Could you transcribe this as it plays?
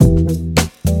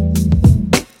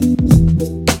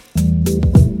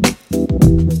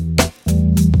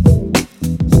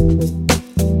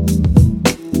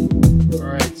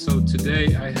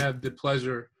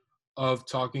pleasure of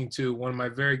talking to one of my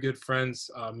very good friends,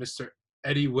 Mr.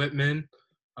 Eddie Whitman,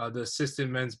 the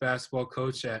assistant men's basketball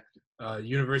coach at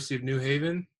University of New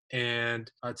Haven. And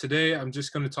today I'm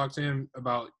just going to talk to him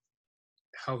about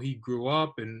how he grew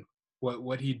up and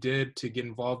what he did to get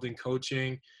involved in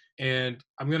coaching. And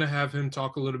I'm going to have him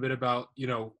talk a little bit about,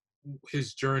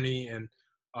 his journey and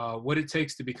what it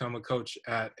takes to become a coach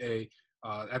at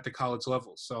the college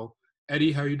level. So,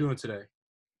 Eddie, how are you doing today?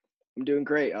 I'm doing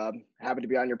great. Happy to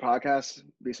be on your podcast.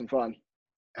 Be some fun.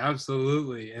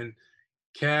 Absolutely. And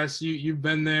Cass, you've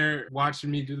been there watching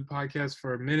me do the podcast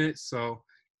for a minute, so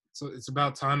it's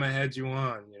about time I had you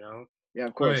on. Yeah, of All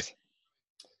right. course.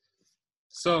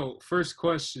 So, first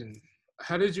question,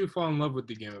 how did you fall in love with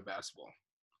the game of basketball?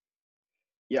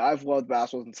 Yeah, I've loved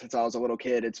basketball since I was a little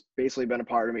kid. It's basically been a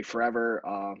part of me forever.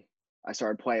 I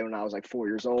started playing when I was like 4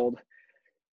 years old.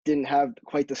 Didn't have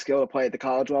quite the skill to play at the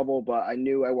college level, but I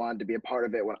knew I wanted to be a part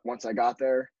of it once I got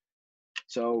there.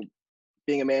 So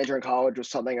being a manager in college was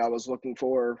something I was looking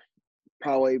for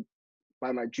probably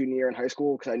by my junior year in high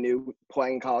school because I knew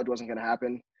playing in college wasn't going to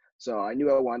happen. So I knew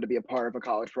I wanted to be a part of a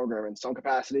college program in some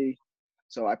capacity.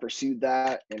 So I pursued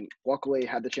that and luckily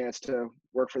had the chance to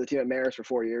work for the team at Marist for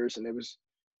 4 years, and it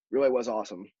really was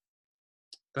awesome.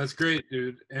 That's great,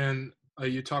 dude. And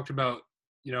you talked about,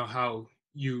 how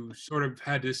you sort of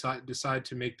had to decide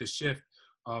to make the shift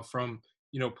from,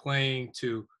 playing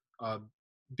to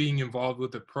being involved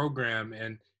with the program.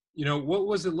 And, what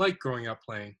was it like growing up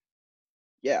playing?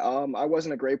 Yeah, I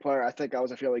wasn't a great player. I think I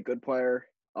was a fairly good player.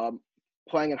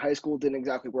 Playing in high school didn't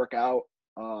exactly work out.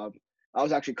 I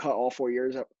was actually cut all 4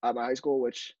 years at my high school,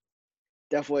 which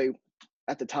definitely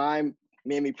at the time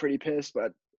made me pretty pissed.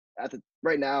 But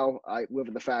right now, I live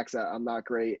with the facts that I'm not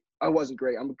great. I wasn't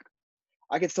great.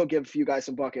 I could still give you guys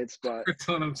some buckets, but That's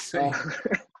what I'm saying.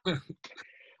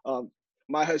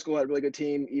 My high school had a really good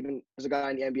team. Even there's a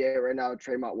guy in the NBA right now,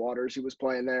 Tremont Waters, who was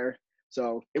playing there.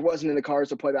 So it wasn't in the cards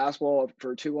to play basketball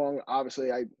for too long.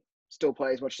 Obviously, I still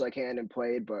play as much as I can and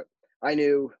played, but I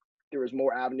knew there was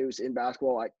more avenues in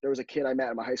basketball. There was a kid I met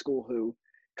in my high school who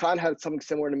kind of had something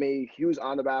similar to me. He was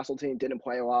on the basketball team, didn't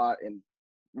play a lot, and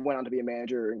went on to be a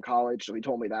manager in college. So he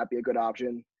told me that'd be a good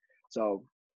option. So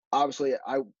obviously,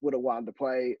 I would have wanted to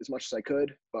play as much as I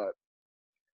could, but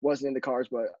wasn't in the cards.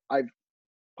 But I've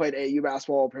played AU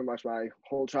basketball pretty much my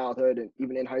whole childhood and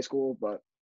even in high school, but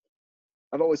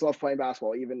I've always loved playing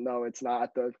basketball, even though it's not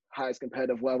at the highest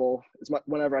competitive level.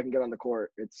 Whenever I can get on the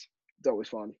court, it's always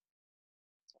fun.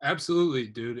 Absolutely,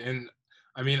 dude. And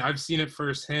I mean, I've seen it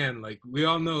firsthand. Like we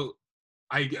all know,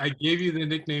 I gave you the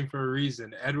nickname for a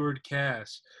reason, Edward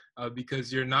Cash,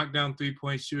 because you're a knockdown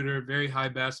 3-point shooter, very high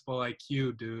basketball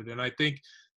IQ, dude. And I think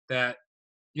that,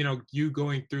 you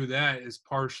going through that is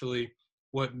partially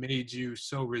what made you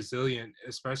so resilient,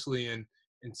 especially in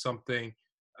something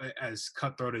as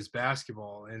cutthroat as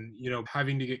basketball. And,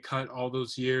 having to get cut all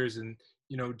those years and,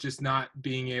 just not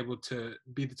being able to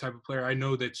be the type of player I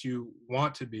know that you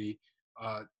want to be,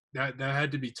 that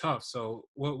had to be tough. So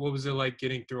what was it like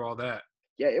getting through all that?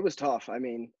 Yeah, it was tough. I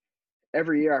mean,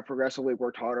 every year I progressively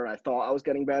worked harder, and I thought I was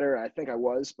getting better. I think I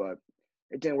was, but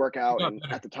it didn't work You out. got And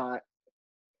better. at the time,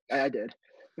 I did.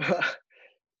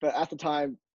 But at the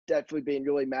time, definitely being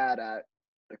really mad at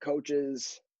the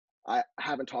coaches. I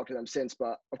haven't talked to them since,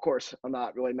 but of course, I'm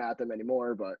not really mad at them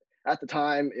anymore. But at the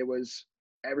time, it was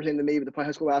everything to me to play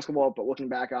high school basketball. But looking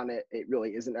back on it, it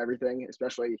really isn't everything,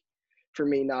 especially for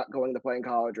me not going to play in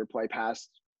college or play past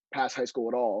high school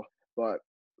at all. But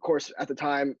of course, at the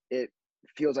time, it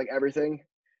feels like everything.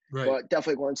 Right. But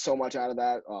definitely learned so much out of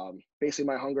that. Basically,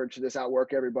 my hunger to just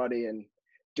outwork everybody and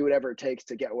do whatever it takes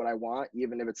to get what I want,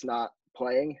 even if it's not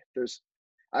playing.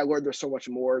 I learned there's so much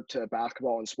more to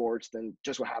basketball and sports than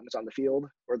just what happens on the field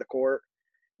or the court.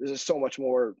 There's just so many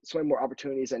more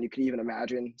opportunities than you could even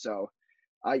imagine. So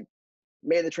I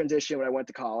made the transition when I went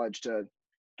to college to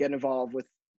get involved with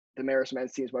the Marist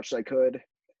men's team as much as I could.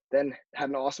 Then had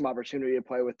an awesome opportunity to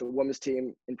play with the women's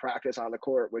team in practice on the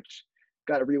court, which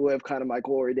got to relive kind of my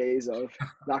glory days of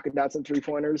knocking down some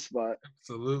 3-pointers. But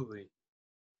Absolutely.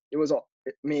 it was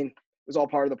all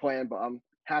part of the plan. But I'm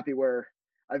happy where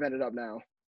I've ended up now.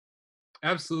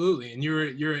 Absolutely. And you're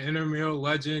an intramural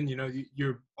legend.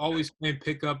 You're always playing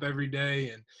pickup every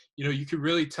day, and you could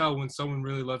really tell when someone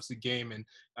really loves the game. And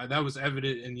that was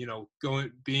evident in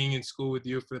being in school with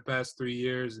you for the past 3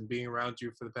 years and being around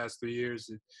you for the past 3 years.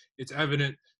 It's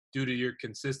evident due to your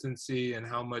consistency and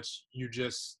how much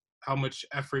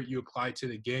effort you apply to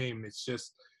the game. It's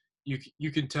just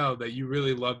you can tell that you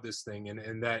really love this thing,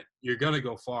 and that you're gonna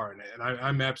go far in it. And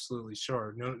I'm absolutely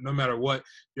sure, no matter what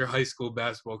your high school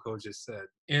basketball coach has said.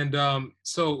 And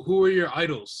so, who are your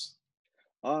idols?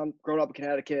 Growing up in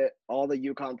Connecticut, all the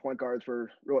UConn point guards were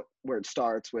where it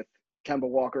starts with Kemba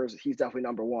Walker's. He's definitely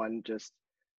number one. Just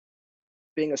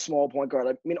being a small point guard.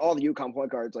 I mean, all the UConn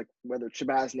point guards, like whether it's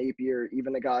Shabazz Napier,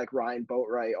 even a guy like Ryan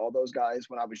Boatwright, all those guys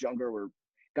when I was younger were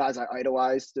guys I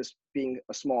idolized. Just being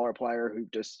a smaller player who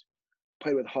just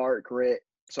played with heart, grit.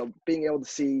 So being able to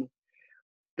see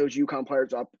those UConn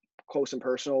players up close and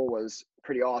personal was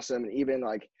pretty awesome. And even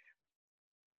like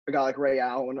a guy like Ray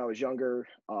Allen when I was younger,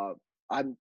 I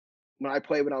when I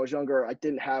played when I was younger, I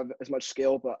didn't have as much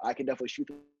skill, but I could definitely shoot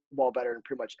the ball better than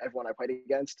pretty much everyone I played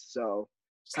against. So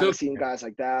kind Still of seeing can. guys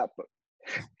like that, but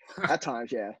at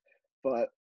times, yeah. But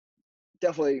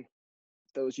definitely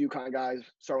those UConn guys,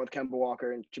 starting with Kemba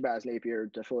Walker and Shabazz Napier,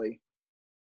 definitely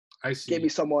I gave me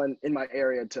see. someone in my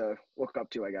area to look up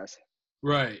to, I guess.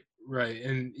 Right, right.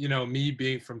 And, me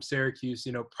being from Syracuse,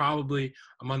 probably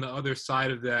I'm on the other side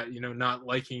of that, not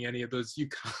liking any of those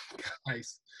UConn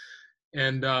guys.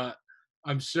 And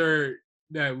I'm sure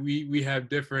that we have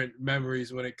different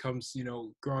memories when it comes,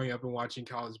 growing up and watching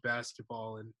college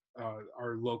basketball and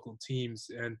our local teams.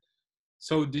 And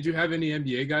so, did you have any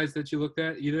NBA guys that you looked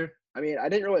at either? I mean, I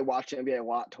didn't really watch the NBA a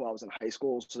lot until I was in high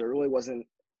school, so there really wasn't.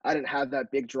 I didn't have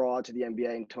that big draw to the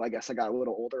NBA until I guess I got a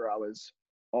little older. I was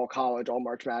all college, all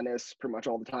March Madness, pretty much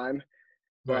all the time.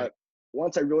 Right. But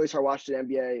once I really started watching the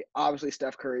NBA, obviously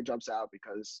Steph Curry jumps out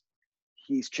because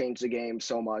he's changed the game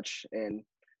so much. And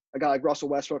a guy like Russell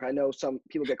Westbrook, I know some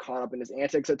people get caught up in his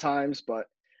antics at times, but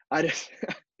I just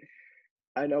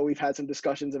I know we've had some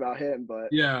discussions about him, but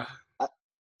Yeah. I,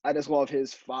 I just love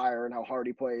his fire and how hard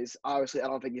he plays. Obviously, I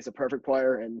don't think he's a perfect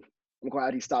player, and I'm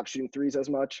glad he stopped shooting threes as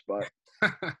much, but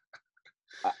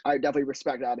I definitely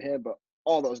respect out of him. But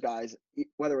all those guys,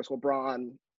 whether it's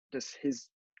LeBron, just his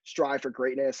strive for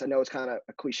greatness. I know it's kind of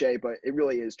a cliche, but it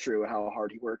really is true how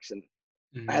hard he works. And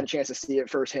I had Mhm. a chance to see it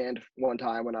firsthand one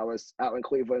time when I was out in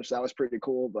Cleveland, so that was pretty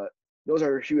cool. But those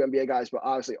are a few NBA guys, but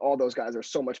obviously all those guys are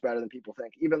so much better than people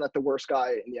think. Even that the worst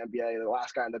guy in the NBA, the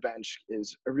last guy on the bench,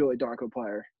 is a really darn good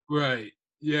player. Right.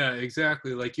 Yeah,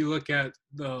 exactly. Like you look at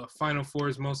the Final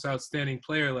Four's most outstanding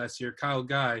player last year, Kyle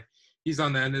Guy. He's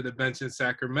on the end of the bench in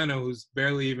Sacramento, who's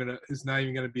not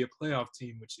even going to be a playoff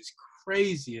team, which is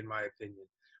crazy in my opinion.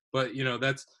 But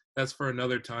that's for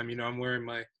another time. I'm wearing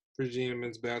my Virginia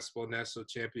men's basketball national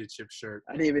championship shirt.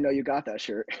 I didn't even know you got that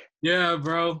shirt. Yeah,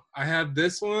 bro. I have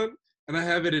this one, and I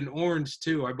have it in orange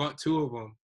too. I bought two of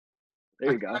them. There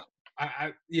I, you go.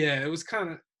 yeah, it was kind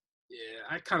of, yeah,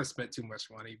 I kind of spent too much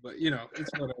money, but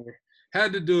it's whatever.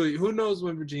 Had to do it. Who knows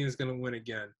when Virginia's going to win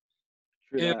again?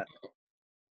 True And that.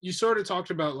 you sort of talked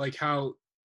about like how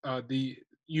the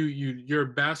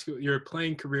your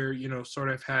playing career, sort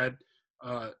of had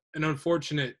an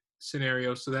unfortunate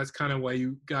scenario. So that's kind of why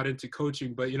you got into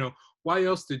coaching. But why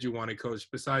else did you want to coach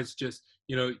besides just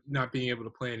not being able to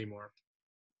play anymore?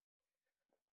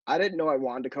 I didn't know I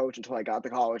wanted to coach until I got to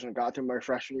college and got through my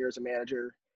freshman year as a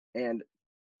manager. And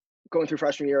going through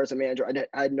freshman year as a manager,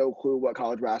 I had no clue what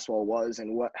college basketball was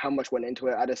and how much went into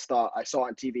it. I just thought I saw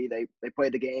on TV they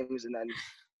played the games and then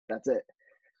that's it.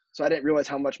 So I didn't realize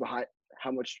how much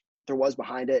there was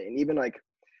behind it. And even like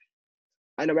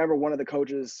I remember one of the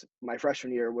coaches my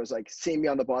freshman year was like seeing me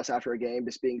on the bus after a game,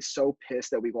 just being so pissed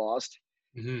that we lost.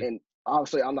 Hmm. And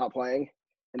obviously I'm not playing.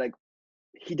 And like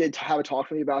he did have a talk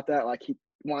to me about that. Like he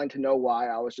wanted to know why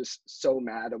I was just so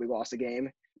mad that we lost the game.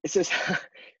 It's just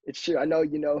it's true. I know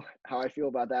you know how I feel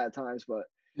about that at times, but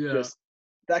Yeah. just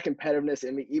that competitiveness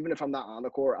in me, even if I'm not on the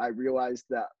court, I realized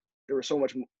that there was so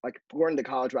much like going into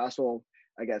college basketball,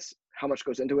 I guess how much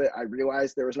goes into it. I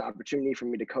realized there was an opportunity for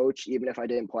me to coach even if I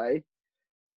didn't play.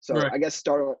 So Right. I guess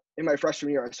start in my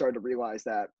freshman year, I started to realize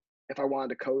that if I wanted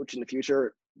to coach in the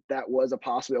future, that was a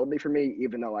possibility for me,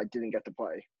 even though I didn't get to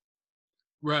play.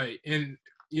 Right. And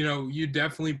you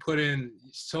definitely put in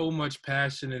so much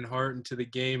passion and heart into the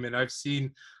game. And I've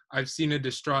seen a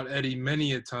distraught Eddie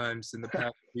many a times in the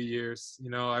past few years.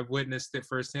 I've witnessed it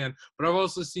firsthand. But I've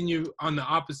also seen you on the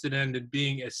opposite end and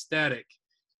being ecstatic.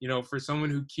 For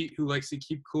someone who likes to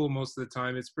keep cool most of the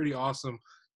time, it's pretty awesome,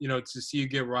 to see you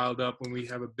get riled up when we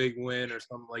have a big win or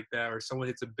something like that, or someone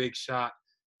hits a big shot.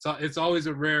 It's always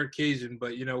a rare occasion,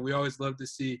 but we always love to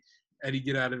see Eddie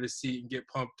get out of his seat and get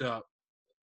pumped up.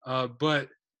 But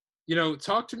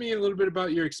talk to me a little bit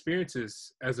about your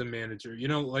experiences as a manager.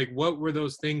 Like what were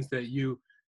those things that you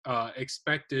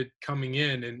expected coming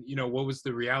in, and what was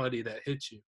the reality that hit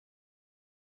you?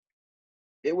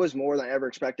 It was more than I ever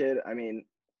expected. I mean,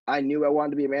 I knew I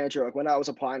wanted to be a manager. Like when I was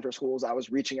applying for schools, I was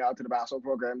reaching out to the basketball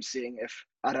program, seeing if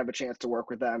I'd have a chance to work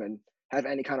with them and have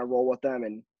any kind of role with them.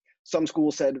 And some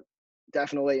schools said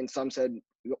definitely, and some said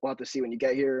we'll have to see when you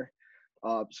get here.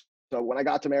 Uh, so when I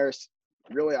got to Marist,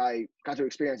 really I got to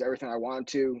experience everything I wanted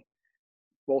to,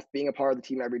 both being a part of the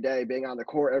team every day, being on the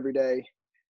court every day,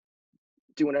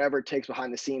 doing whatever it takes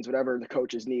behind the scenes, whatever the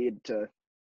coaches need to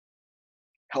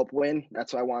help win.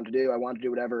 That's what I wanted to do. I wanted to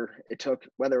do whatever it took,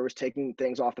 whether it was taking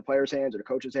things off the players' hands or the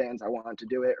coaches' hands. I wanted to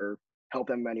do it or help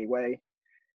them in any way.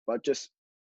 But just,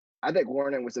 I think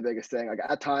learning was the biggest thing. Like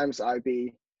at times, I'd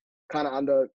be kind of on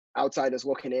the outside, just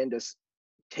looking in, just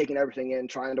taking everything in,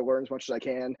 trying to learn as much as I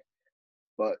can.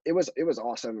 But it was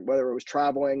awesome. Whether it was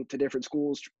traveling to different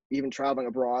schools, even traveling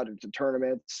abroad to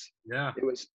tournaments, Yeah. it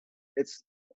was. It's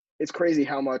it's crazy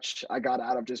how much I got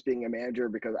out of just being a manager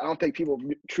because I don't think people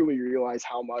truly realize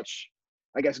how much,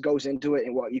 I guess, goes into it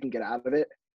and what you can get out of it.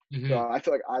 So Hmm. I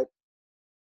feel like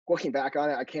looking back on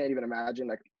it, I can't even imagine.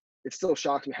 Like, it still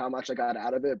shocks me how much I got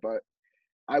out of it, but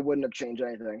I wouldn't have changed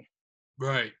anything.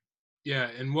 Right.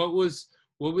 Yeah. And was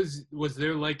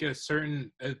there like a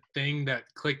certain thing that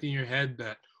clicked in your head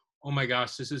that, oh my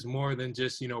gosh, this is more than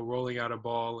just, rolling out a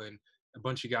ball and a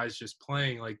bunch of guys just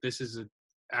playing. Like this is a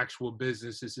actual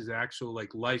business. This is actual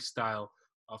like lifestyle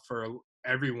for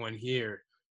everyone here.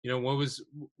 What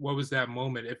was that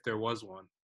moment if there was one?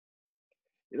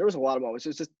 There was a lot of moments.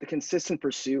 It's just the consistent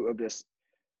pursuit of just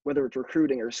whether it's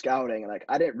recruiting or scouting. Like,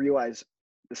 I didn't realize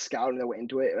the scouting that went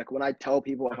into it. Like, when I tell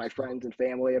people, like my Absolutely. friends and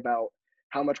family, about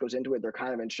how much goes into it, they're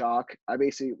kind of in shock. I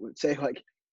basically would say, like,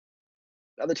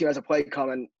 the other team has a play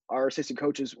coming. Our assistant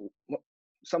coaches,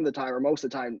 some of the time or most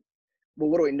of the time, will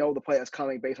literally know the play that's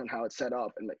coming based on how it's set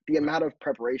up. And like, the Right. amount of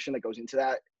preparation that goes into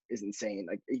that is insane.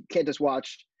 Like, you can't just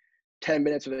watch 10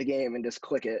 minutes of the game and just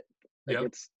click it. Like, Yep.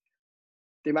 it's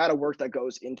the amount of work that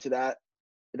goes into that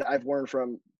that I've learned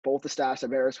from both the staffs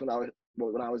at Varus when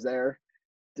I was there.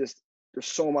 Just there's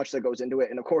so much that goes into it,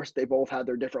 and of course they both have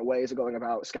their different ways of going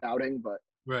about scouting. But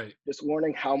Right. just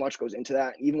learning how much goes into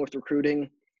that, even with recruiting,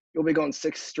 you'll be going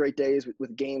 6 straight days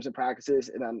with games and practices,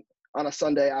 and then on a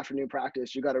Sunday afternoon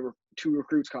practice, you got two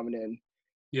recruits coming in, and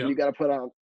Yep. you got to put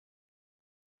on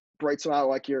bright smile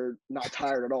like you're not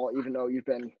tired at all, even though you've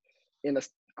been in a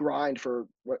grind for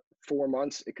what 4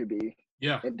 months it could be,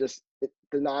 Yeah. and just the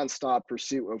nonstop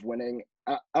pursuit of winning.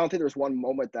 I don't think there's one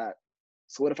moment that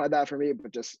solidified that for me,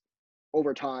 but just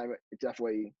over time, it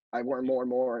definitely I learned more and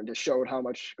more, and just showed how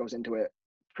much goes into it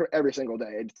for every single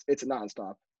day. It's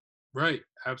nonstop. Right,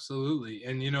 absolutely.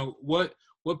 And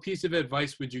what piece of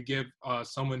advice would you give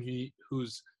someone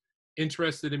who's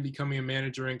interested in becoming a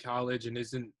manager in college and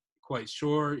isn't quite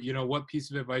sure? What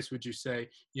piece of advice would you say?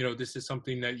 This is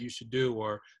something that you should do,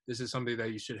 or this is something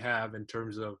that you should have in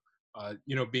terms of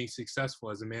being successful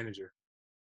as a manager.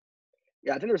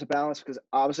 Yeah, I think there's a balance because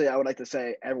obviously I would like to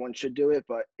say everyone should do it,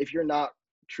 but if you're not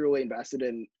truly invested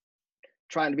in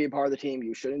trying to be a part of the team,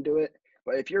 you shouldn't do it.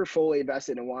 But if you're fully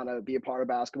invested and want to be a part of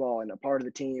basketball and a part of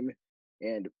the team,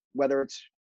 and whether it's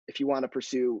if you want to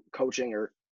pursue coaching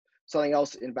or something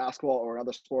else in basketball or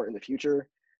another sport in the future,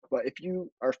 but if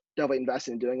you are definitely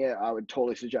invested in doing it, I would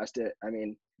totally suggest it. I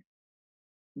mean,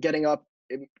 getting up,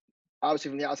 obviously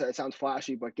from the outside it sounds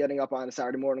flashy, but getting up on a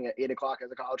Saturday morning at 8 o'clock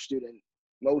as a college student,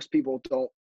 most people don't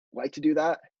like to do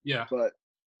that. Yeah, But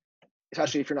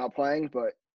especially if you're not playing.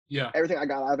 But yeah, everything I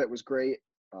got out of it was great.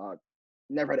 Uh,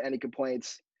 Never had any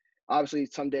complaints. Obviously,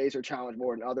 some days are challenged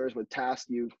more than others with tasks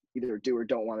you either do or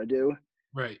don't want to do.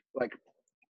 right. Like,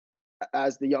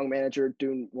 as the young manager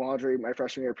doing laundry my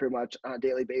freshman year pretty much on a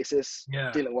daily basis,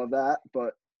 Yeah, didn't love that.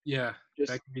 But yeah, that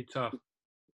just can be tough.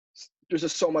 there's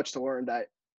just so much to learn that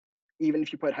even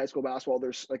if you played high school basketball,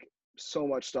 there's like so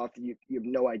much stuff that you have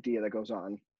no idea that goes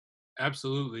on.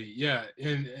 Absolutely, yeah.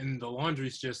 And the laundry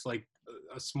is just like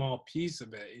a small piece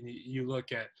of it. And you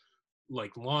look at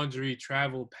like laundry,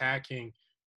 travel, packing,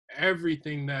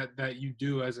 everything that you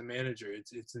do as a manager.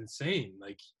 It's insane.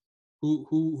 Like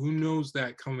who knows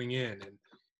that coming in,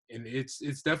 and it's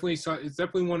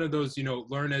definitely one of those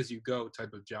learn as you go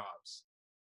type of jobs.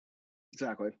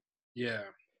 Exactly. Yeah.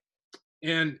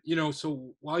 And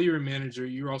so while you're a manager,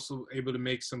 you're also able to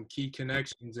make some key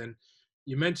connections. And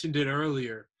you mentioned it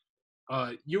earlier.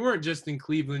 You weren't just in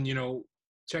Cleveland,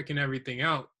 checking everything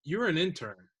out. You were an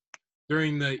intern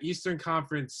during the Eastern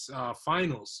Conference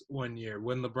Finals one year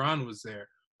when LeBron was there.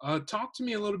 Talk to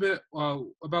me a little bit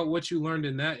about what you learned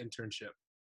in that internship.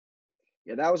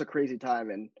 Yeah, that was a crazy time,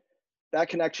 and that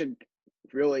connection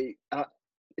really.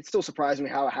 It still surprised me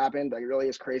how it happened. Like, it really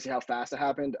is crazy how fast it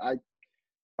happened.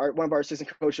 One of our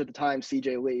assistant coaches at the time,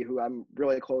 CJ Lee, who I'm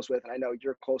really close with, and I know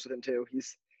you're close with him too.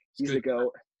 It's He's good. the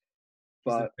goat.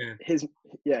 He's the But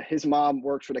man. his mom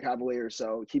works for the Cavaliers,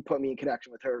 so he put me in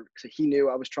connection with her. So he knew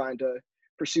I was trying to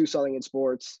pursue something in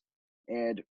sports,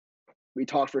 and we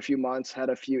talked for a few months, had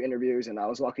a few interviews, and I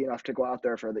was lucky enough to go out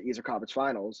there for the Eastern Conference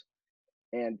Finals.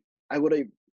 And I literally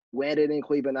landed in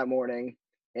Cleveland that morning,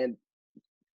 and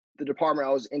the department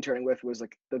I was interning with was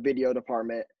like the video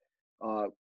department. Uh,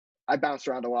 I bounced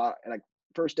around a lot, and like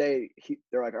first day,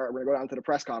 they're like, "All right, we're gonna go down to the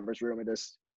press conference room and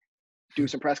just do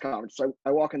some press conference." So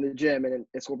I walk in the gym, and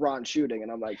it's LeBron shooting,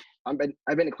 and I'm like, I've been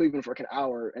in Cleveland for like an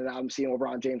hour, and I'm seeing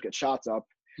LeBron James get shots up,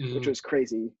 which Mhm. was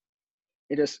crazy.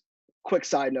 It just quick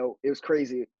side note, it was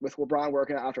crazy with LeBron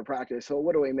working out after practice. He'll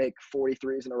literally make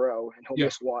 43s in a row, and he'll Yeah.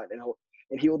 miss one,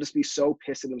 and he will just be so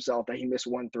pissed at himself that he missed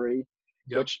 1 3,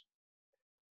 Yep. which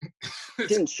It's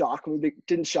didn't shock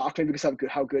me because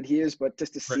how good he is, but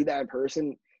just to right. see that in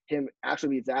person, him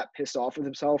actually be that pissed off with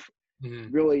himself,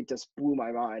 Mhm. really just blew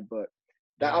my mind. But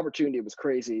that Yeah. opportunity was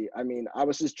crazy. I mean, I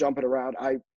was just jumping around.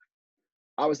 I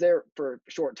was there for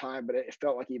a short time, but it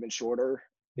felt like even shorter.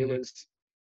 It Mhm. was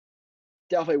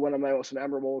definitely one of my most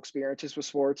memorable experiences with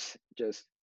sports. Just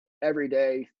every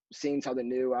day seeing something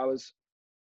new. I was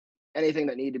anything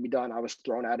that needed to be done, I was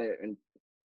thrown at it, and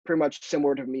pretty much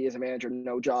similar to me as a manager.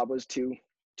 No job was too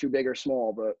big or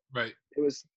small, but Right. it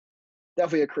was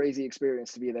definitely a crazy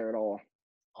experience to be there at all.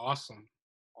 Awesome.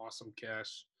 Awesome,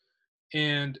 Cash.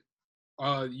 And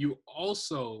you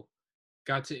also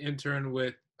got to intern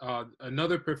with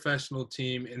another professional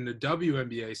team in the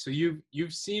WNBA. So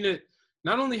you've seen it.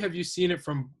 Not only have you seen it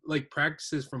from like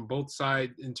practices from both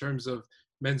sides in terms of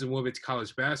men's and women's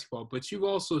college basketball, but you've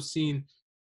also seen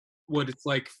what it's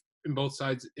like in both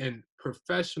sides in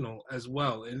professional as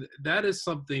well. And that is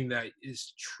something that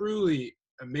is truly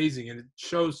amazing, and it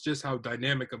shows just how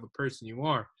dynamic of a person you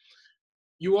are.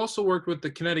 You also worked with the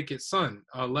Connecticut Sun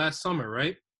last summer,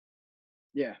 right?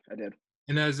 Yeah, I did.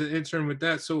 And as an intern with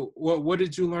that, so what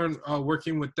did you learn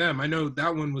working with them? I know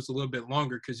that one was a little bit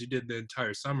longer because you did the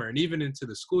entire summer and even into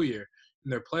the school year in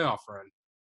their playoff run.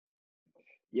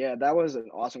 Yeah, that was an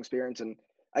awesome experience, and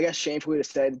I guess shamefully to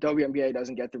say, the WNBA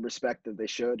doesn't get the respect that they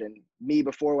should. And me,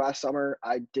 before last summer,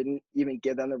 I didn't even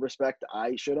give them the respect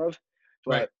I should have.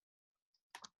 Right. But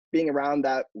being around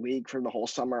that league for the whole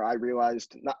summer, I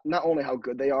realized not only how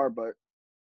good they are, but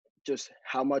just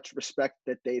how much respect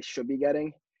that they should be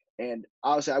getting. And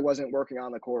obviously, I wasn't working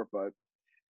on the court, but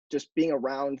just being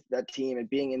around that team and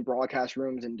being in broadcast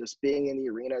rooms and just being in the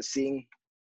arena, seeing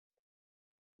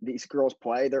these girls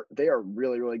play, they are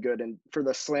really really good. And for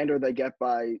the slander they get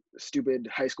by stupid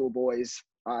high school boys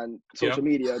on Yep. social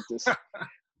media, just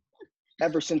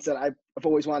ever since then, I've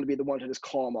always wanted to be the one to just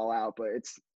call them all out. But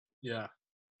it's, Yeah.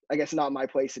 I guess, not my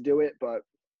place to do it. But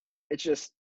it's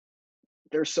just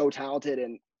they're so talented,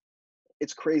 and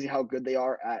it's crazy how good they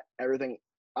are at everything.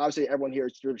 Obviously, everyone here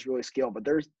is just really skilled, but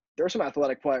there's some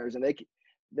athletic players, and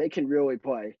they can really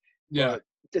play. Yeah. But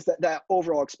just that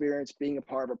overall experience, being a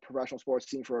part of a professional sports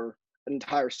team for an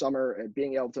entire summer and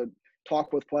being able to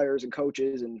talk with players and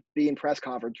coaches and be in press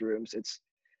conference rooms, it's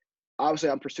obviously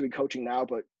I'm pursuing coaching now,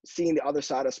 but seeing the other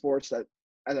side of sports that,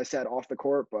 as I said, off the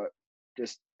court, but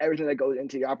just everything that goes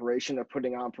into the operation of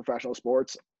putting on professional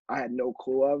sports, I had no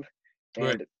clue of.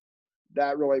 Right. And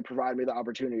that really provided me the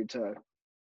opportunity to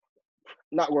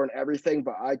not learn everything,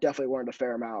 but I definitely learned a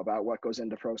fair amount about what goes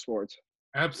into pro sports.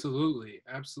 Absolutely.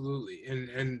 Absolutely.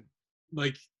 And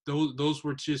like those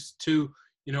were just two,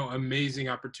 amazing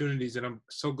opportunities. And I'm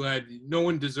so glad no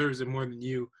one deserves it more than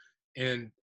you.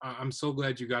 And I'm so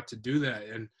glad you got to do that.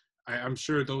 And I'm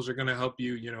sure those are going to help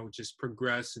you, just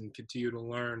progress and continue to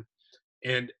learn.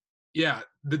 And yeah,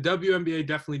 the WNBA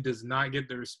definitely does not get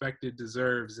the respect it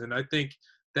deserves. And I think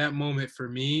that moment for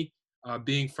me,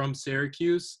 being from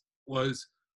Syracuse, was,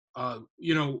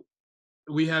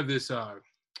 we have this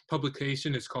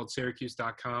publication. It's called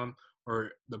Syracuse.com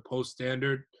or the Post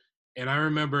Standard. And I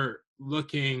remember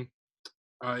looking,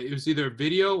 it was either a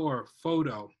video or a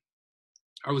photo.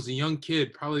 I was a young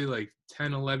kid, probably like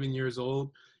 10, 11 years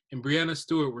old. And Brianna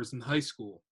Stewart was in high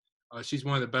school. She's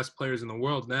one of the best players in the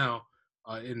world now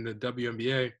in the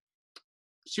WNBA.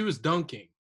 She was dunking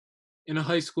in a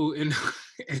high school in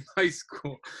high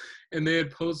school, and they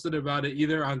had posted about it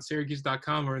either on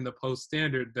Syracuse.com or in the Post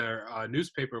Standard, their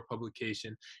newspaper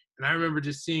publication. And I remember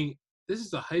just seeing this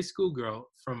is a high school girl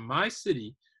from my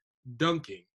city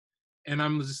dunking, and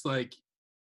I'm just like,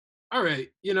 all right,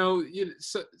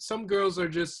 some girls are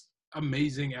just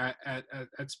amazing at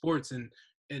sports, and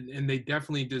they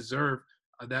definitely deserve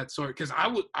that sort. Because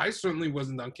I certainly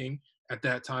wasn't dunking at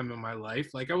that time in my life.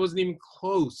 Like I wasn't even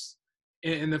close,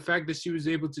 and the fact that she was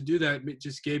able to do that, it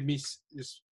just gave me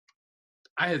this.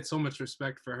 I had so much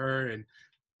respect for her and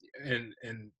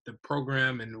the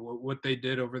program and what they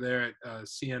did over there at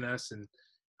CNS, and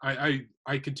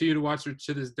I continue to watch her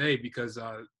to this day because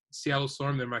Seattle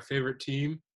Storm, they're my favorite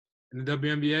team in the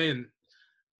WNBA and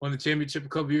won the championship a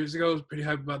couple years ago. I was pretty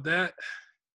hyped about that.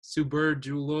 Sue Bird,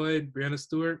 Drew Lloyd, Brianna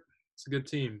Stewart. It's a good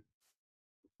team.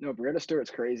 No, Brianna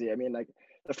Stewart's crazy. I mean, like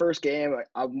the first game,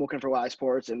 I'm looking for live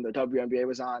sports and the WNBA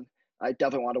was on. I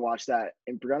definitely wanted to watch that.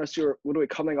 And Brianna Stewart, literally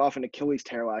coming off an Achilles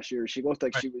tear last year, she looked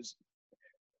like Right. she was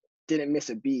didn't miss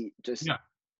a beat. Just, Yeah.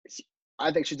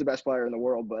 I think she's the best player in the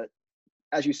world. But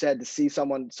as you said, to see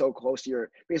someone so close to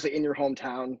your, basically in your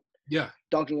hometown, Yeah.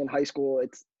 dunking in high school,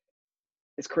 it's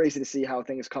crazy to see how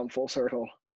things come full circle.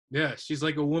 Yeah. She's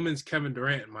like a woman's Kevin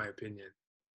Durant, in my opinion.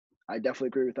 I definitely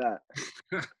agree with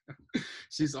that.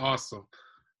 She's awesome.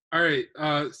 All right.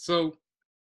 So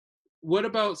what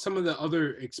about some of the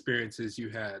other experiences you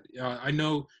had? I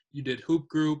know you did hoop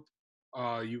group.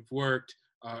 You've worked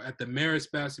at the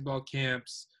Marist basketball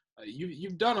camps.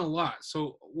 You've done a lot.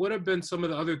 So what have been some of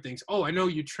the other things? Oh, I know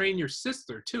you train your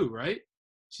sister too, right?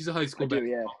 She's a high I school do, yeah.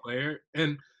 basketball player,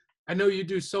 and I know you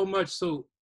do so much. So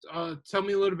tell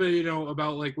me a little bit,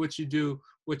 about like what you do,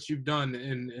 what you've done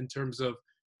in terms of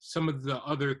some of the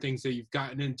other things that you've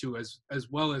gotten into, as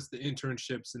well as the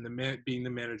internships and being the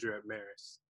manager at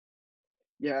Marist.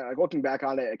 Yeah, like looking back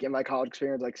on it, like in my college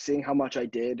experience, like seeing how much I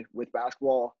did with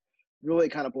basketball really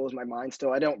kind of blows my mind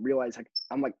still. I don't realize like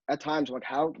I'm like at times I'm like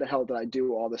how the hell did I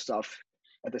do all this stuff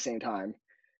at the same time?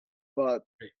 But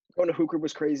Right. going to hoop group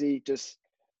was crazy. Just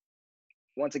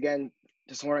once again,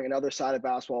 just learning another side of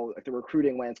basketball, like the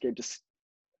recruiting landscape, just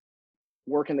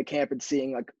working the camp and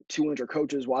seeing like 200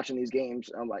 coaches watching these games.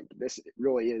 I'm like, this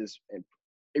really is, it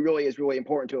really is really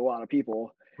important to a lot of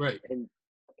people. Right. And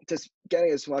just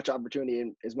getting as much opportunity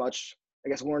and as much, I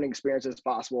guess, learning experience as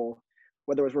possible,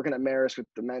 whether it was working at Marist with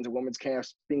the men's and women's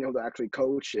camps, being able to actually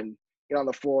coach and get on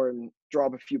the floor and draw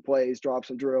up a few plays, draw up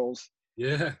some drills,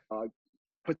 Yeah. uh,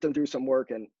 put them through some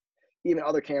work. And even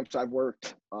other camps I've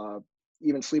worked,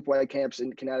 even sleepaway camps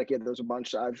in Connecticut, there's a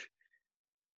bunch I've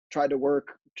tried to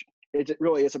work. It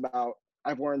really is about,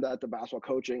 I've learned that the basketball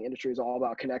coaching industry is all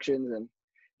about connections and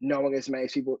knowing as many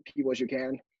people as you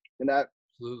can. And that,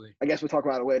 Absolutely. I guess we'll talk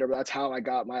about it later, but that's how I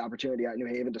got my opportunity at New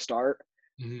Haven to start,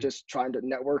 Hmm. just trying to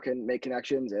network and make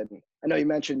connections. And I know you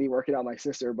mentioned me working out my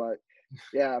sister, but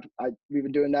yeah, we've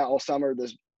been doing that all summer.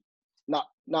 There's not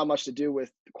much to do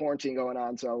with the quarantine going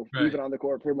on, so we've Right. been on the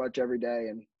court pretty much every day,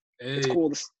 and it's Hey. cool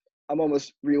to. I'm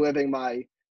almost reliving my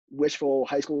wishful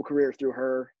high school career through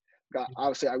her.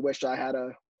 Obviously, I wished I had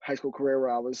a high school career where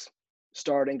I was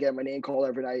starting, getting my name called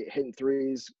every night, hitting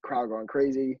threes, crowd going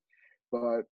crazy.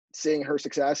 But seeing her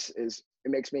success it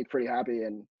makes me pretty happy,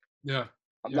 and Yeah.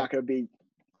 I'm Yeah. not going to be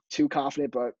too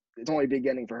confident, but it's only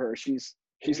beginning for her. She's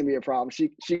gonna be a problem. She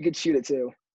could shoot it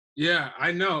too. Yeah.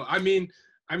 I know. I mean,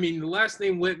 the last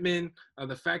name Whitman.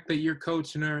 The fact that you're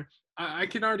coaching her, I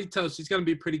can already tell she's gonna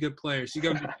be a pretty good player. She's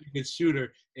gonna be a pretty good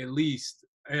shooter at least.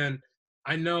 And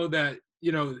I know that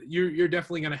you're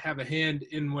definitely gonna have a hand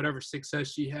in whatever success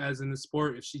she has in the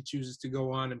sport if she chooses to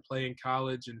go on and play in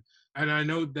college. And I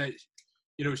know that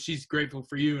she's grateful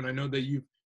for you, and I know that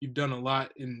you've done a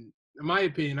lot. In my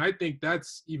opinion, I think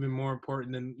that's even more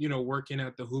important than working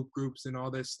at the hoop groups and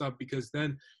all that stuff, because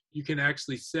then you can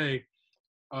actually say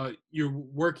you're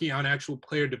working on actual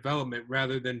player development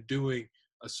rather than doing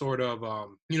a sort of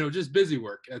just busy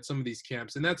work at some of these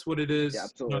camps. And that's what it Yeah, is.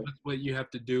 absolutely. That's what you have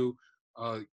to do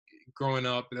uh, growing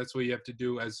up. That's what you have to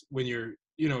do as when you're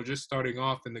just starting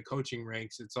off in the coaching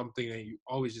ranks. It's something that you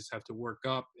always just have to work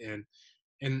up, and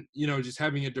just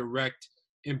having a direct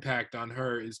impact on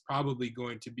her is probably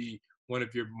going to be one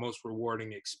of your most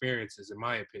rewarding experiences, in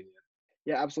my opinion.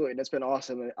 Yeah, absolutely. That's been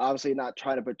awesome. And obviously, not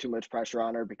trying to put too much pressure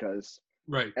on her because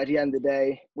Right. at the end of the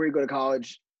day, where you go to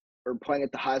college or playing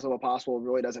at the highest level possible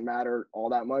really doesn't matter all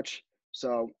that much.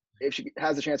 So if she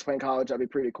has a chance to play in college, that'd be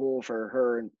pretty cool for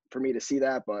her and for me to see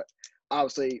that. But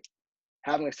obviously,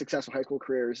 having a successful high school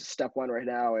career is step one right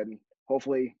now, and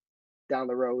hopefully down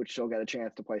the road she'll get a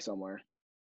chance to play somewhere.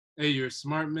 Hey, you're a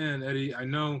smart man, Eddie. I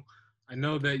know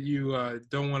that you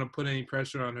don't want to put any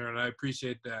pressure on her, and I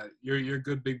appreciate that. You're a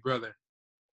good big brother.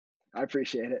 I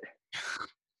appreciate it.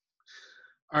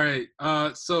 All right.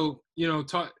 So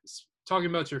talking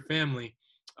about your family,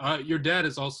 your dad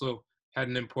has also had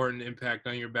an important impact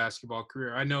on your basketball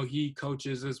career. I know he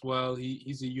coaches as well.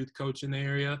 He's a youth coach in the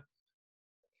area.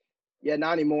 Yeah,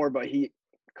 not anymore, but he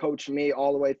coached me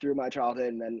all the way through my childhood,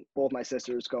 and then both my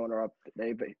sisters growing up.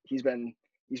 He's been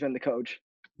the coach.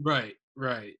 Right.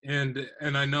 Right. And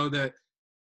I know that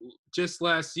just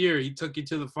last year he took you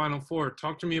to the Final Four.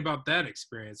 Talk to me about that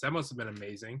experience. That must have been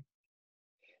amazing.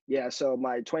 Yeah, so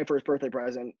my 21st birthday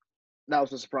present, that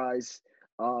was a surprise.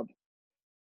 Uh,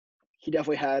 he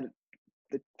definitely had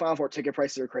the Final Four ticket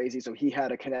prices are crazy, so he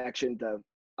had a connection to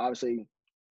obviously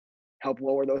help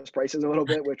lower those prices a little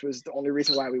bit, which was the only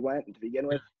reason why we went to begin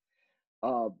with.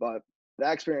 But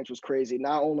that experience was crazy.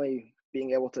 Not only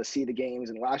being able to see the games,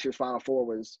 and last year's Final Four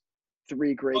was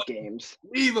 3 great games.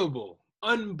 Unbelievable.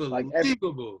 Like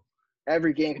Unbelievable.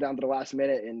 every game came down to the last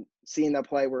minute, and seeing that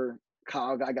play where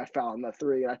Kyle guy got fouled in the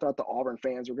three, and I thought the Auburn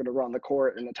fans were going to run the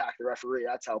court and attack the referee.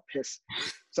 That's how pissed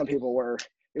some people were.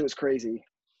 It was crazy.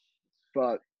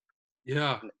 But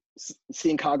Yeah.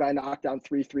 seeing Kyle guy knock down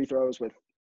three free throws with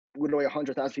literally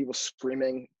 100,000 people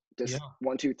screaming, just Yeah.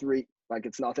 1, 2, 3, like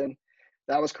it's nothing.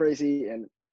 That was crazy. And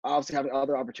obviously having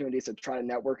other opportunities to try to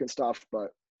network and stuff.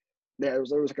 But yeah, there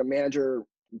was like a manager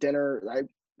dinner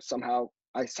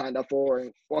I signed up for,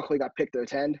 and luckily got picked to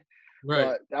attend. Right.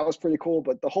 But that was pretty cool.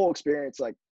 But the whole experience,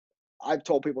 like I've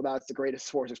told people, that's the greatest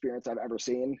sports experience I've ever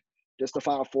seen. Just the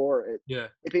Final Four. Yeah.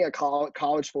 It being a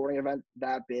college sporting event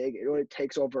that big, it really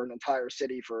takes over an entire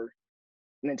city for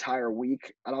an entire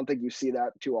week. I don't think you see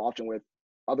that too often with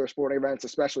other sporting events,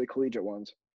 especially collegiate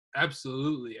ones.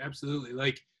 Absolutely. Absolutely.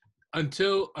 Like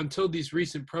until these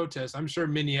recent protests, I'm sure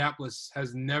Minneapolis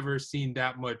has never seen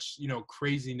that much,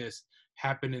 craziness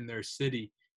happen in their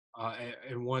city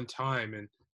at one time. And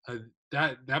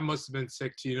that must have been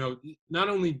sick to, not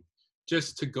only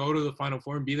just to go to the Final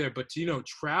Four and be there, but to,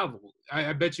 travel.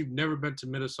 I bet you've never been to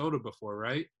Minnesota before,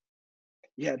 right?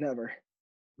 Yeah, never.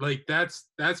 Like that's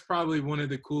probably one of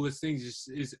the coolest things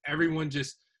is everyone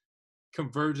just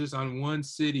converges on one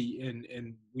city,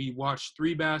 and we watch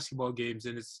three basketball games,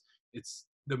 and it's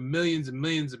the millions and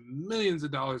millions and millions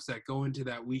of dollars that go into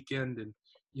that weekend, and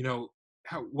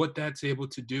what that's able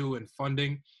to do and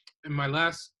funding. And my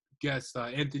last guest,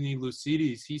 Anthony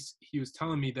Lucides, he was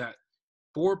telling me that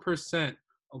 4%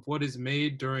 of what is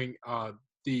made during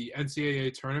the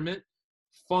NCAA tournament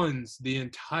funds the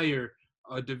entire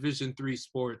Division III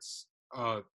sports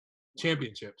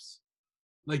championships.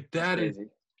 Like That's that is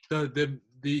crazy.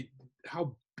 the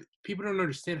how people don't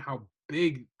understand how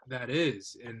big that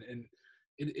is, and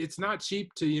it's not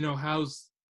cheap to house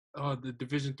the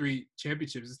Division III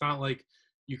championships. It's not like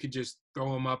you could just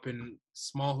throw them up in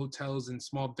small hotels and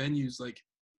small venues. Like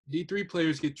D3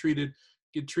 players get treated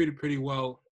pretty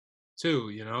well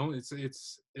too. It's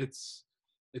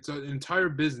an entire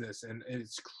business, and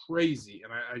it's crazy.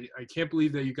 And I can't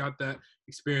believe that you got that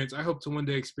experience. I hope to one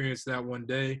day experience that one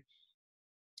day.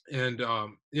 And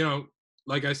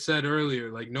like I said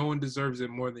earlier, like no one deserves it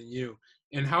more than you.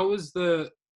 And how was the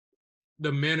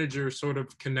manager sort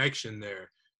of connection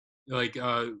there? Like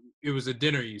it was a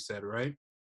dinner, you said, right?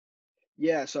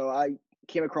 Yeah, so I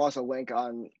came across a link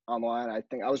online. I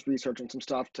think I was researching some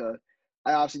stuff to.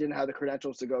 I obviously didn't have the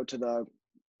credentials to go to the,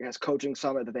 I guess, coaching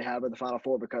summit that they have at the Final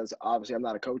Four because obviously I'm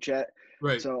not a coach yet.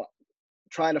 Right. So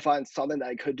trying to find something that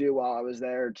I could do while I was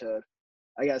there to,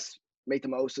 I guess, make the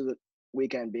most of the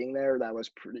weekend being there. That was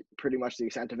pretty much the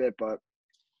extent of it. But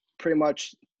pretty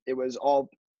much it was all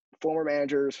former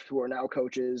managers who are now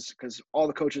coaches because all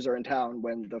the coaches are in town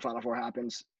when the Final Four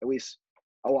happens. At least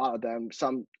a lot of them.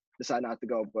 Some decide not to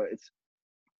go, but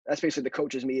that's basically the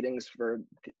coaches' meetings for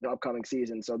the upcoming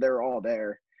season. So they're all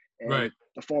there, Right. and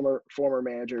the former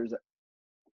managers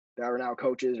that are now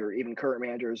coaches or even current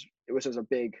managers. It was just a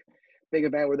big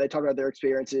event where they talk about their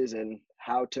experiences and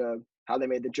how they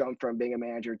made the jump from being a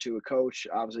manager to a coach.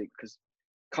 Obviously, because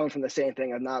coming from the same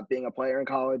thing of not being a player in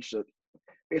college, so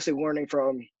basically learning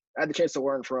from. I had the chance to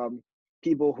learn from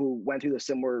people who went through the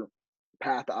similar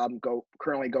path I'm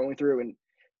currently going through, and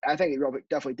I think it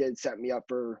definitely did set me up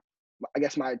for, I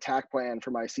guess, my attack plan for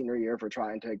my senior year for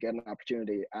trying to get an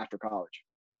opportunity after college.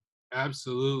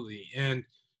 Absolutely. And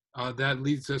that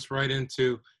leads us right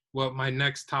into what my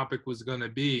next topic was going to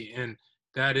be, and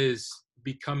that is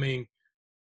becoming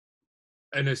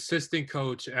an assistant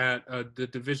coach at the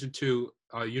Division II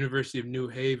University of New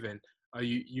Haven.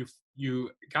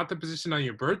 You got the position on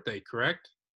your birthday, correct?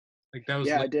 Like that was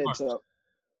Yeah, I late did. March. So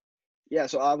yeah,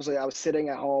 so obviously I was sitting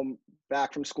at home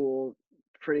back from school,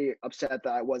 pretty upset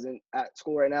that I wasn't at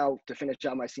school right now to finish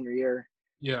out my senior year.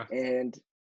 Yeah. And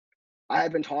I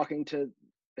had been talking to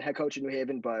the head coach in New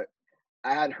Haven, but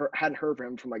I hadn't heard from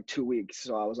him for like 2 weeks.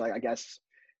 So I was like, I guess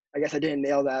I didn't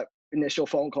nail that initial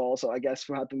phone call. So I guess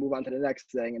we'll have to move on to the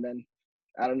next thing. And then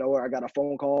out of nowhere, I got a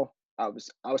phone call. I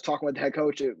was talking with the head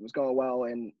coach. It was going well,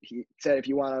 and he said, if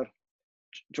you want to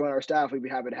join our staff, we'd be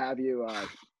happy to have you.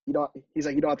 You don't. He's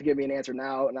like, you don't have to give me an answer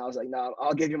now. And I was like, no,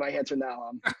 I'll give you my answer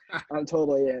now. I'm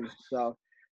totally in. So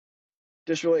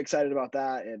just really excited about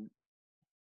that. And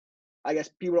I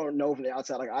guess people don't know from the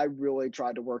outside. Like I really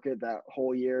tried to work it that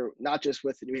whole year, not just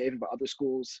with the New Haven, but other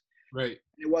schools. Right.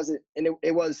 It wasn't, and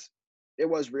it was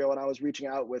real. And I was reaching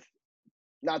out with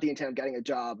not the intent of getting a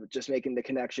job, but just making the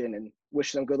connection and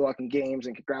wishing them good luck in games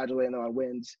and congratulating them on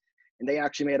wins. And they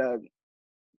actually made a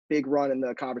big run in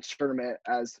the conference tournament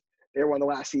as they were one of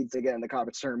the last seeds to get in the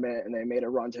conference tournament, and they made a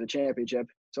run to the championship.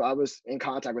 So I was in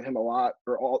contact with him a lot,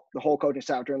 or all the whole coaching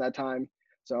staff during that time.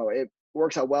 So it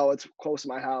works out well. It's close to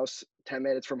my house, 10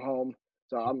 minutes from home.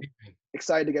 So I'm Amazing.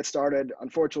 excited to get started.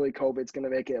 Unfortunately, COVID's going to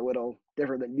make it a little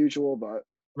different than usual, but it's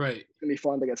Right. going to be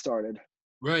fun to get started.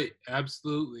 Right,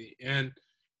 absolutely. And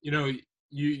you know,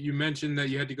 you mentioned that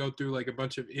you had to go through like a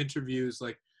bunch of interviews.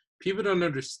 Like people don't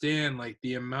understand like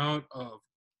the amount of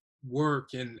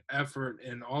work and effort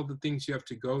and all the things you have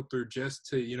to go through just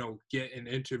to, get an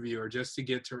interview or just to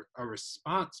get to a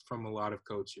response from a lot of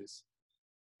coaches.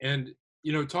 And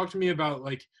talk to me about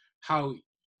like how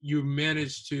you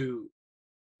managed to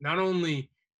not only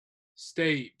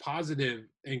stay positive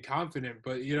and confident,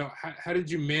 but how did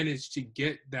you manage to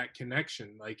get that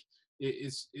connection? Like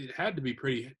it had to be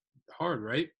pretty hard,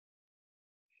 right?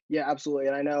 Yeah, absolutely.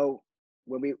 And I know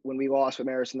when we lost with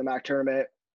Maris in the MAC tournament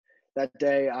that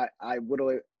day, I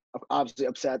literally obviously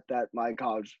upset that my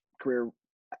college career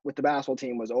with the basketball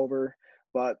team was over.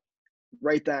 But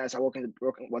right then, as I look at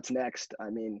what's next, I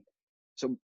mean,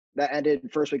 so that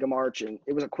ended first week of March, and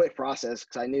it was a quick process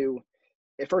because I knew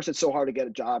at first it's so hard to get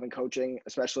a job in coaching,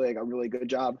 especially like a really good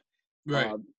job. Right.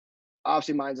 Uh,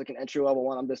 Obviously, mine's like an entry level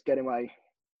one. I'm just getting my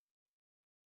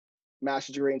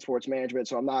master's degree in sports management,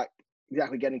 so I'm not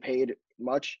exactly getting paid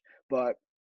much, but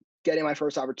getting my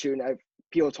first opportunity,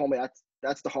 people told me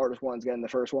that's the hardest one is getting the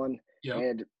first one. Yep.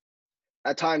 And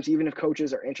at times, even if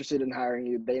coaches are interested in hiring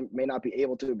you, they may not be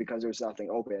able to because there's nothing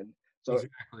open. So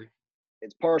Exactly.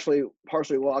 it's partially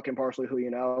luck and partially who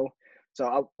you know. So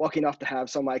I'm lucky enough to have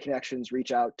some of my connections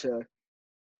reach out to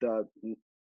the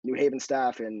New Haven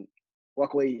staff, and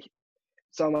luckily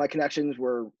some of my connections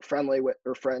were friendly with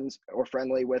or friends or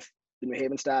friendly with the New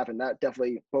Haven staff, and that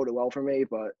definitely boded well for me.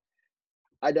 But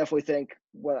I definitely think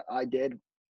what I did,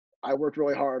 I worked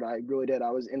really hard. I really did.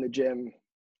 I was in the gym.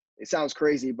 It sounds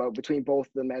crazy, but between both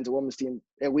the men's and women's team,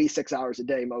 at least 6 hours a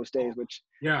day most days, Oh, which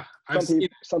yeah, I've some seen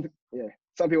people it.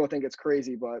 some people think it's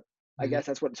crazy, but I Mhm. guess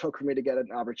that's what it took for me to get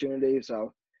an opportunity.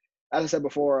 So as I said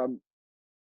before, I'm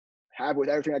happy with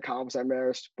everything I accomplished at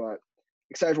Marist, but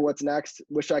excited for what's next.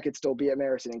 Wish I could still be at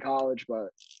Marist and in college, but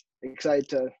excited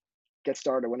to get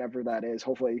started whenever that is.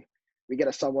 Hopefully we get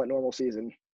a somewhat normal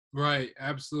season. Right,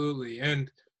 absolutely.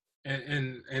 And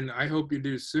I hope you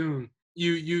do soon.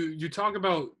 You talk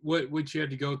about what you had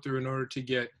to go through in order to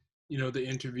get, the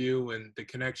interview and the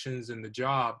connections and the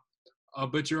job.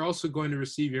 But you're also going to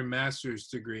receive your master's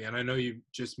degree, and I know you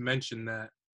just mentioned that.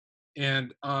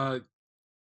 And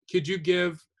could you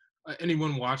give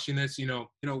anyone watching this,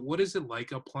 what is it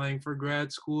like applying for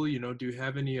grad school? Do you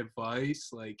have any advice?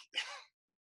 Like,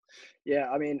 Yeah,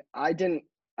 I mean, I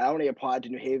only applied to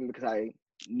New Haven because I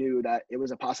knew that it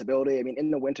was a possibility. I mean,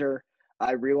 in the winter,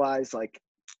 I realized like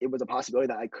it was a possibility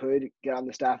that I could get on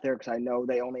the staff there because I know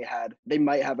they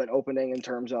might have an opening in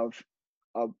terms of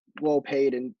a low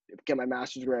paid and get my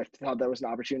master's degree. I thought that was an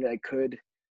opportunity I could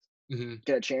mhm,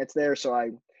 get a chance there. So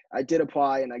I did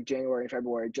apply in like January and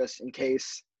February just in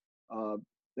case uh,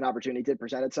 an opportunity did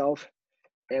present itself.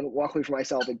 And luckily for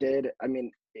myself, it did. I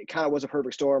mean, it kind of was a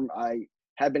perfect storm. I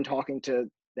had been talking to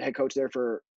the head coach there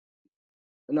for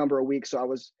a number of weeks, so I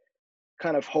was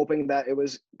kind of hoping that it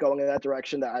was going in that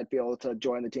direction that I'd be able to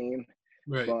join the team.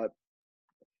 right, But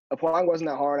applying wasn't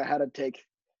that hard. I had to take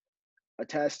a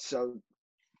test, so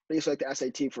basically like the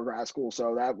SAT for grad school.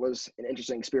 So that was an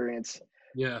interesting experience.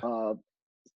 yeah, Uh,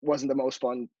 wasn't the most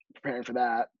fun preparing for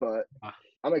that, but ah,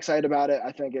 I'm excited about it.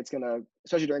 I think it's gonna,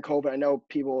 especially during COVID. I know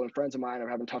people and friends of mine are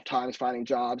having tough times finding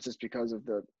jobs just because of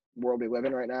the world we live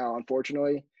in right now,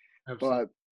 unfortunately. absolutely,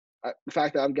 But the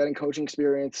fact that I'm getting coaching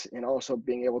experience and also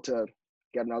being able to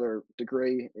get another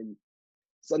degree and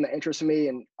something that interests me,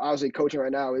 and obviously coaching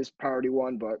right now is priority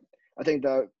one. But I think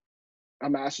that a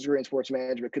master's degree in sports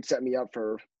management could set me up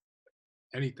for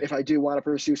if anything. I do want to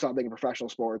pursue something in professional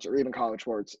sports or even college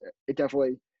sports. It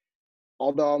definitely,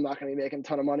 although I'm not going to be making a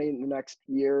ton of money in the next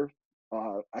year,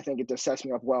 I think it just sets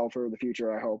me up well for the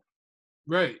future. I hope.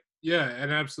 Right. Yeah,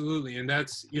 and absolutely. And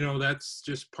that's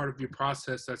just part of your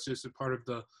process. That's just a part of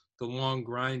the long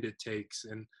grind it takes.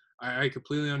 And I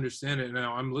completely understand it.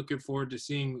 Now I'm looking forward to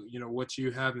seeing, what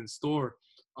you have in store.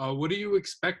 What are you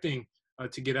expecting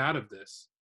to get out of this?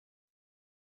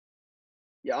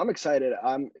 Yeah, I'm excited.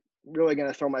 I'm really going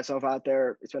to throw myself out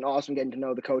there. It's been awesome getting to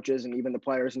know the coaches and even the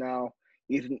players now,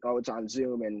 even though it's on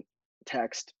Zoom and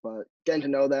text, but getting to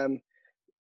know them,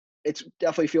 it's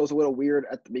definitely feels a little weird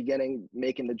at the beginning,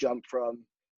 making the jump from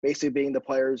basically being the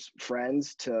players'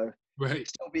 friends to Right.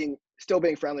 still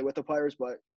being friendly with the players,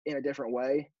 but in a different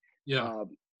way. Yeah.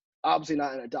 Um, Obviously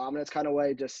not in a dominance kind of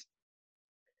way, just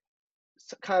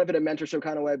kind of in a mentorship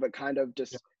kind of way, but kind of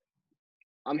Yeah. just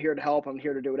I'm here to help. I'm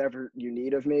here to do whatever you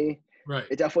need of me. Right.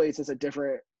 It definitely is just a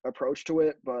different approach to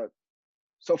it, but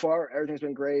so far everything's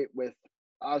been great with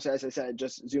obviously, as I said,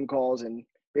 just Zoom calls and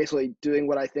basically doing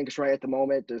what I think is right at the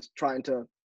moment, just trying to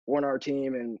learn our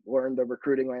team and learn the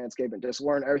recruiting landscape and just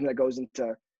learn everything that goes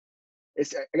into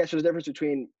it's I guess there's a difference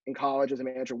between in college as a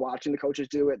manager watching the coaches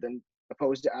do it than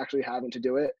opposed to actually having to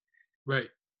do it. Right.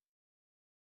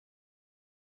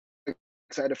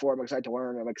 Excited for it. I'm excited to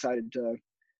learn. I'm excited to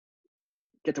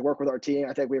get to work with our team.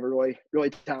 I think we have a really,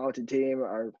 really talented team.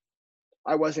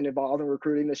 I wasn't involved in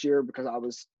recruiting this year because I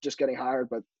was just getting hired,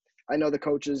 but I know the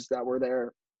coaches that were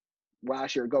there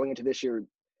last year going into this year,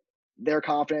 they're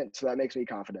confident, so that makes me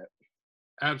confident.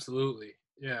 Absolutely.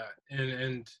 Yeah.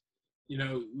 And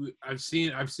I've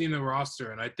seen the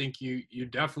roster, and I think you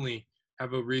definitely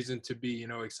have a reason to be,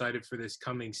 excited for this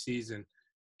coming season.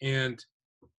 And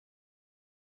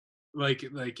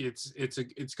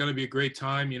it's going to be a great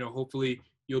time. Hopefully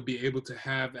you'll be able to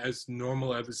have as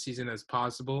normal of a season as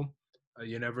possible.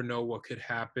 You never know what could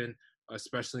happen,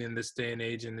 especially in this day and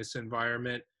age, in this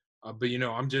environment. But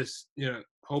I'm just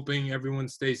hoping everyone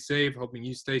stays safe, hoping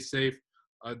you stay safe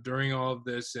during all of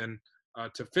this. And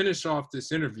to finish off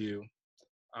this interview,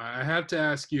 I have to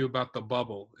ask you about the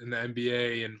bubble in the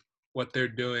NBA and what they're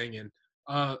doing.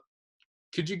 And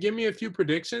could you give me a few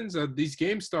predictions? These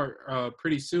games start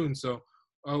pretty soon, so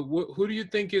who do you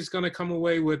think is going to come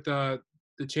away with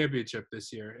the championship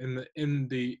this year in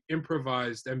the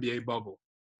improvised NBA bubble?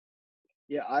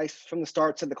 Yeah, I from the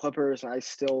start said the Clippers, and I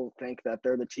still think that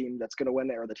they're the team that's going to win.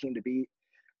 They're the team to beat.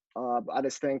 I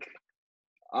just think,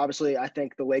 obviously, I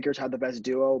think the Lakers have the best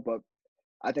duo, but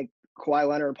I think Kawhi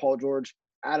Leonard and Paul George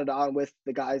added on with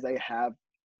the guys they have,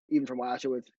 even from last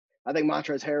year. With I think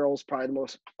Montrezl Harrell's probably the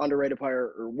most underrated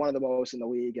player, or one of the most in the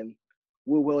league, and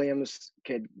Lou Williams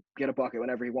could get a bucket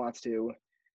whenever he wants to,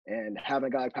 and having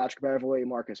a guy like Patrick Beverley,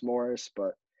 Marcus Morris.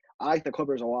 But I like the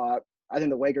Clippers a lot. I think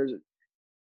the Lakers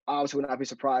obviously would not be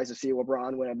surprised to see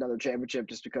LeBron win another championship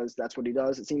just because that's what he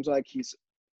does. It seems like he's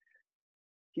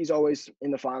always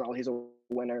in the final. He's a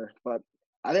winner. But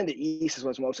I think the East is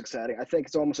what's most exciting. I think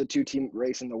it's almost a two-team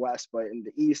race in the West, but in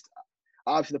the East,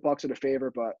 obviously the Bucks are the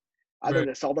favorite, but I think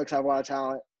Right. the Celtics have a lot of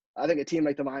talent. I think a team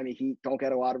like the Miami Heat don't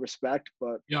get a lot of respect,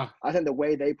 but Yeah. I think the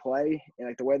way they play and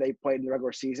like the way they played in the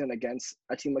regular season against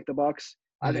a team like the Bucks,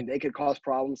 I Mhm. think they could cause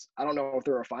problems. I don't know if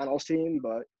they're a finals team, but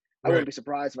I Right. wouldn't be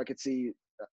surprised if I could see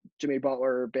Jimmy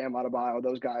Butler, Bam Adebayo,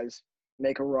 those guys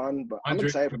make a run. But I'm Andre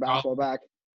excited for basketball Iguodala. back.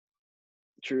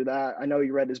 True that. I know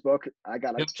you read his book. I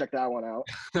gotta Yep. check that one out.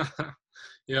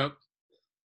 Yep.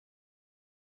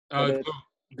 But Go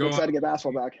I'm go on. excited to get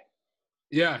basketball back.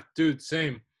 Yeah, dude,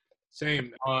 same,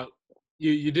 same.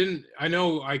 You didn't. I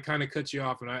know I kind of cut you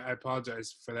off, and I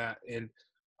apologize for that. And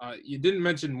you didn't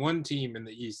mention one team in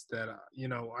the East that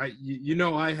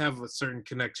I have a certain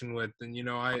connection with, and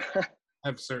I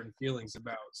have certain feelings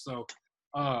about. So,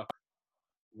 uh,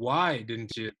 why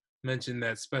didn't you mention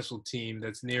that special team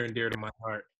that's near and dear to my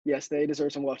heart? Yes, they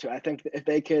deserve some love too. I think if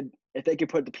they could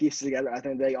put the pieces together, I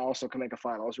think they also can make a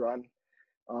finals run.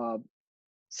 Uh,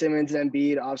 Simmons and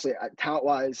Embiid, obviously, talent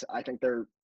wise, I think they're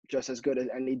just as good as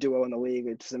any duo in the league.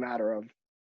 It's just a matter of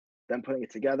them putting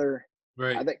it together. I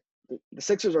Right. think the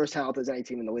Sixers are as talented as any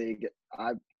team in the league.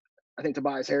 I think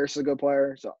Tobias Harris is a good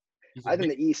player. So He's a I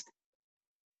think big.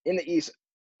 in the East,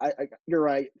 you're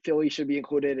right. Philly should be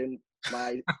included in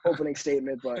my opening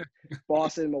statement, but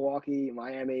Boston, Milwaukee,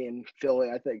 Miami, and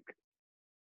Philly, I think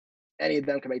any of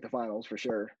them can make the finals for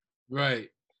sure. Right.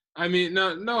 I mean,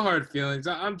 no hard feelings.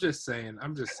 I'm just saying.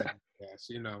 I'm just saying. Yes.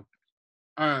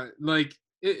 Like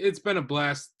it's been a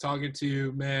blast talking to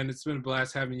you, man. It's been a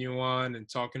blast having you on and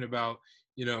talking about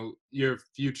your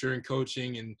future in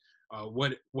coaching and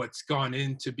what's gone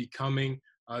into becoming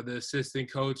the assistant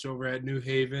coach over at New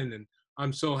Haven. And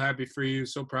I'm so happy for you,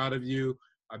 so proud of you.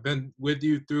 I've been with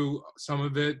you through some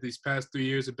of it. These past 3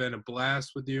 years have been a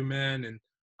blast with you, man. And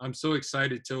I'm so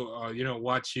excited to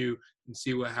watch you and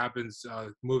see what happens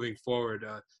moving forward.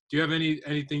 Do you have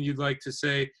anything you'd like to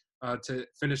say to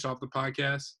finish off the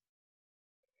podcast?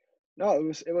 No,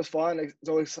 it was fun. It's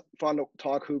always fun to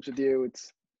talk hoops with you.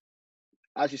 It's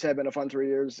as you said, been a fun 3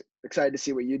 years. Excited to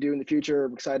see what you do in the future.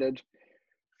 I'm excited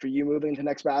for you moving to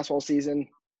next basketball season.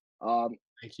 Um,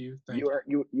 Thank you. Thank you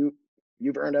you. are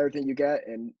you've earned everything you get,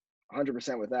 and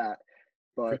 100% with that.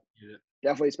 But Appreciate it.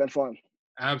 definitely, it's been fun.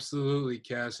 Absolutely,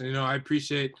 Cass. And I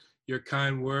appreciate your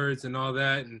kind words and all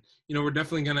that. And we're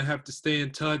definitely gonna have to stay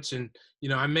in touch. And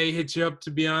I may hit you up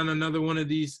to be on another one of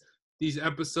these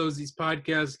episodes, these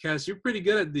podcasts. Cass, you're pretty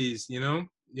good at these. You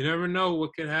never know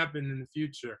what could happen in the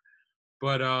future.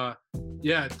 But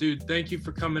yeah, dude, thank you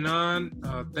for coming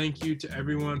on. Thank you to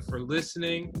everyone for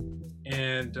listening.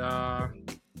 And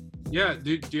yeah,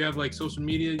 dude, do you have like social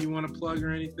media you want to plug or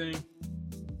anything?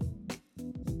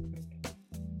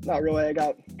 Not really. I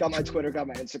got my Twitter, got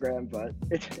my Instagram, but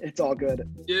it's all good.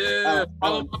 Yeah,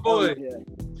 follow my boy.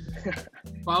 Yeah.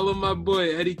 Follow my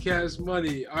boy, Eddie Cash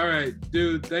Money. All right,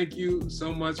 dude, thank you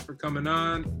so much for coming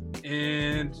on.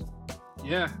 And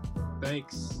yeah,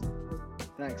 thanks.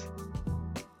 Thanks.